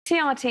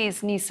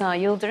TRT's Nisa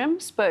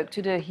Yildirim spoke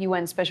to the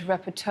UN Special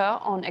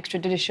Rapporteur on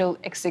extrajudicial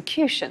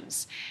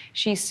executions.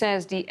 She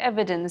says the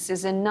evidence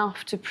is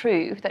enough to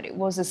prove that it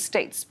was a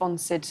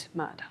state-sponsored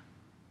murder.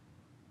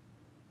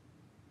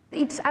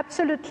 It's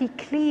absolutely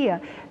clear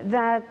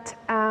that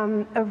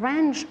a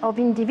range of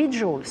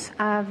individuals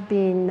have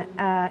been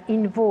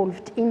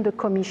involved in the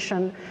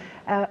commission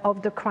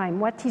of the crime.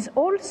 What is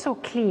also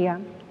clear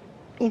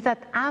is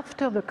that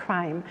after the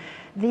crime,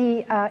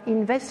 the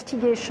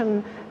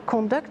investigation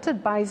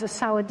conducted by the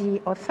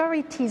Saudi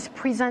authorities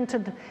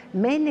presented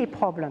many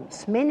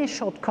problems, many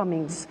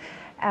shortcomings.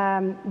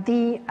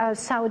 The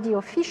Saudi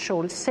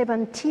officials,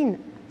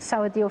 17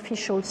 Saudi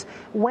officials,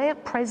 were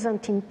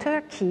present in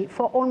Turkey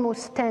for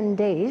almost 10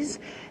 days.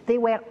 They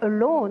were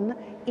alone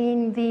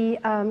in the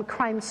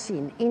crime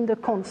scene, in the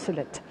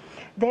consulate.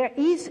 There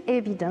is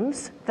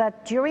evidence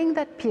that during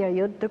that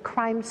period, the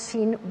crime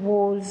scene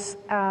was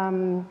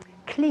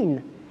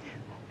clean,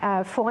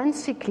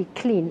 forensically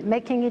clean,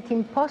 making it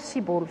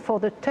impossible for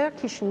the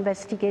Turkish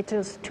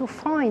investigators to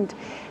find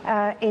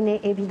any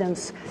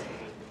evidence.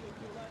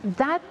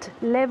 That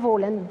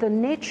level and the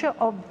nature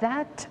of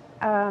that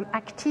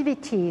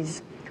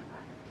activities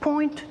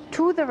point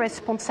to the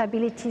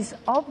responsibilities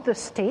of the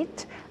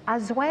state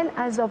as well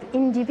as of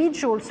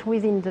individuals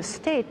within the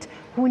state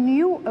who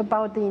knew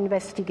about the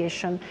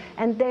investigation.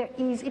 And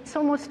it's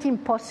almost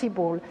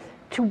impossible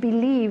to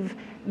believe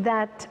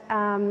that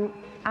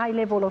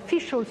high-level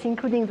officials,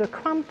 including the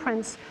Crown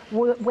Prince,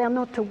 were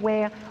not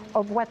aware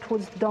of what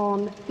was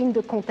done in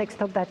the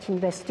context of that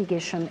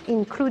investigation,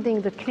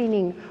 including the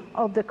cleaning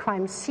of the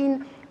crime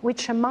scene,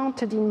 which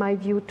amounted, in my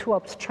view, to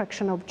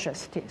obstruction of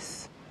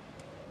justice.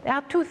 There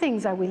are two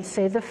things I will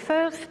say. The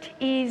first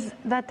is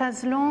that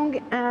as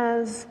long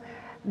as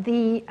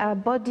the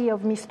body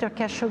of Mr.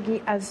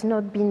 Khashoggi has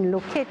not been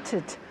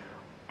located,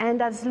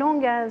 and as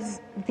long as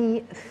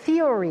the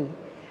theory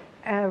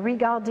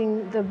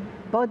regarding the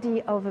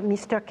body of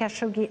Mr.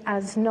 Khashoggi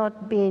has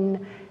not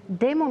been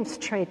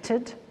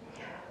demonstrated,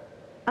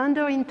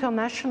 under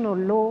international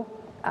law,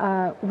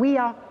 we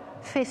are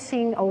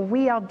facing, or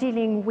we are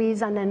dealing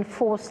with, an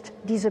enforced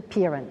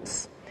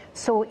disappearance.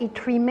 So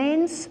it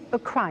remains a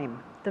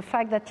crime. The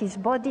fact that his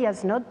body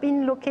has not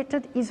been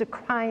located is a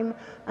crime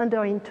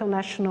under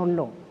international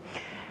law.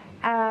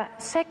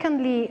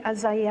 Secondly,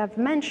 as I have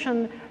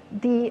mentioned,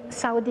 the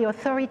Saudi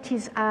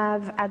authorities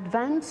have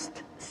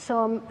advanced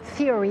some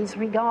theories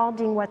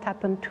regarding what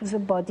happened to the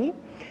body.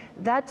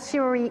 That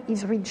theory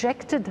is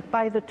rejected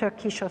by the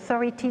Turkish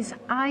authorities.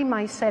 I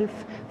myself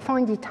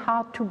find it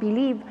hard to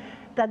believe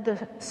that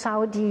the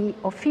Saudi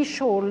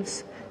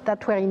officials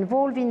that were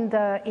involved in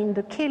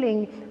the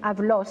killing have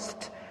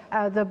lost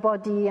the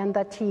body and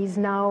that he is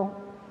now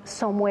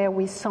somewhere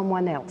with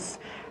someone else.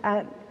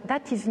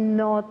 That is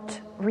not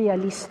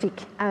realistic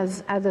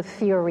as a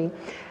theory.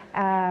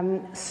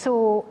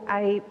 So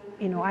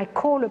I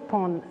call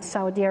upon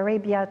Saudi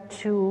Arabia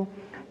to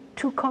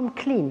come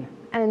clean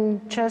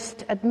and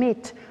just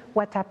admit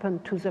what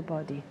happened to the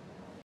body.